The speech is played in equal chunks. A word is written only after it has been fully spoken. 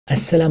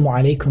Assalamu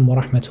alaikum wa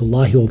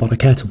rahmatullahi wa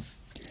barakatuh.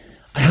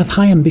 I have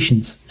high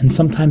ambitions and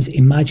sometimes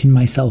imagine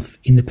myself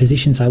in the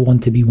positions I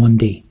want to be one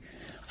day.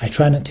 I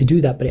try not to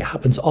do that, but it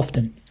happens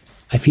often.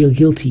 I feel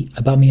guilty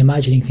about me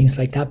imagining things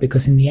like that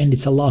because in the end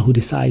it's Allah who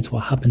decides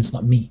what happens,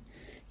 not me.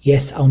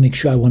 Yes, I'll make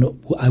sure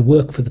I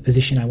work for the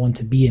position I want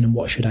to be in, and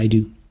what should I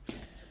do?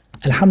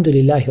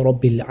 Alhamdulillahi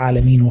Rabbil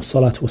Alameen wa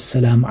salatu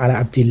wassalam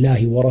ala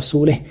abdillahi wa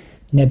rasulih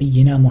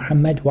nabiyyina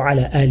Muhammad wa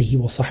ala alihi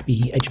wa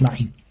sahbihi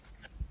ajma'in.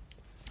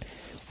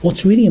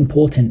 What's really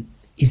important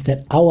is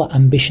that our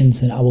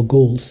ambitions and our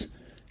goals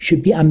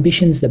should be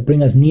ambitions that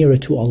bring us nearer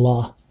to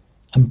Allah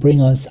and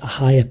bring us a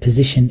higher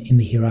position in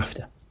the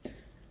hereafter.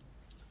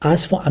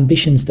 As for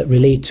ambitions that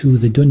relate to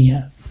the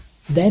dunya,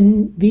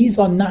 then these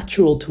are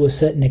natural to a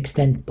certain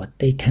extent, but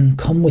they can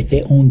come with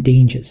their own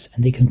dangers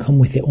and they can come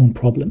with their own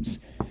problems.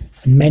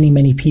 And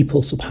many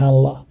people,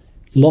 subhanAllah,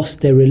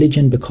 lost their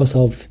religion because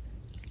of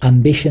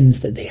ambitions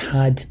that they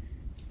had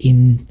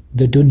in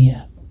the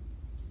dunya,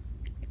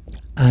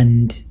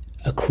 and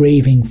a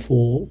craving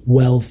for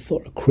wealth,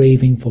 or a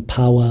craving for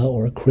power,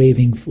 or a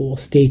craving for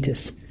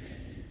status.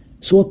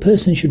 So a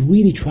person should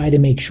really try to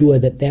make sure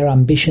that their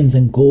ambitions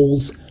and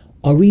goals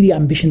are really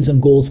ambitions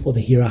and goals for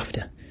the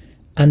hereafter,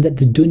 and that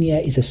the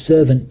dunya is a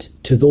servant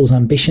to those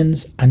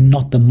ambitions and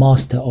not the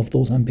master of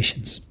those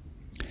ambitions.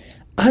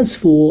 As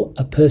for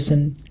a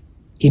person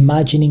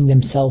imagining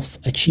themselves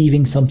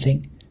achieving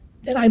something,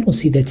 then I don't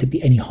see there to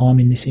be any harm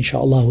in this,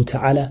 inshaAllah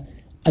ta'ala,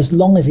 as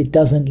long as it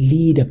doesn't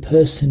lead a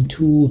person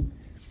to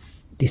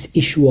this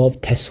issue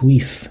of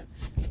tasweef,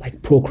 like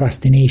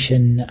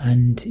procrastination,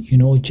 and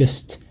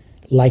just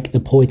like the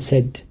poet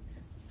said,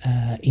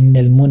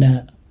 Innal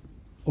muna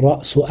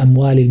ra'su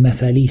amwal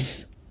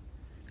al-mafalis,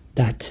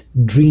 that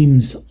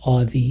dreams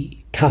are the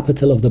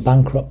capital of the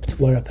bankrupt,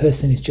 where a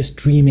person is just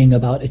dreaming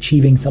about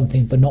achieving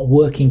something but not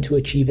working to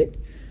achieve it.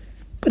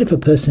 But if a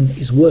person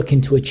is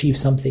working to achieve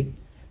something,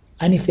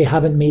 and if they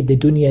haven't made the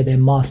dunya their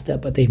master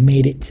but they've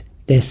made it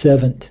their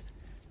servant,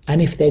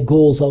 and if their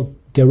goals are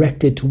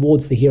directed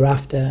towards the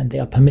hereafter and they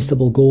are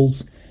permissible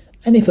goals,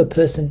 and if a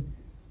person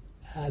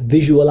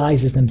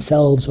visualizes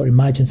themselves or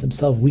imagines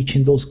themselves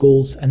reaching those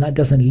goals, and that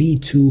doesn't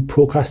lead to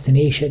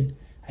procrastination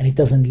and it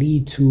doesn't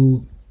lead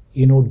to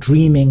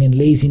dreaming and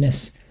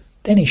laziness,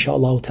 then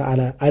inshaAllah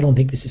ta'ala I don't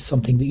think this is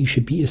something that you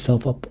should beat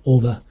yourself up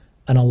over,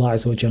 and Allah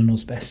Azza wa Jalla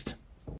knows best.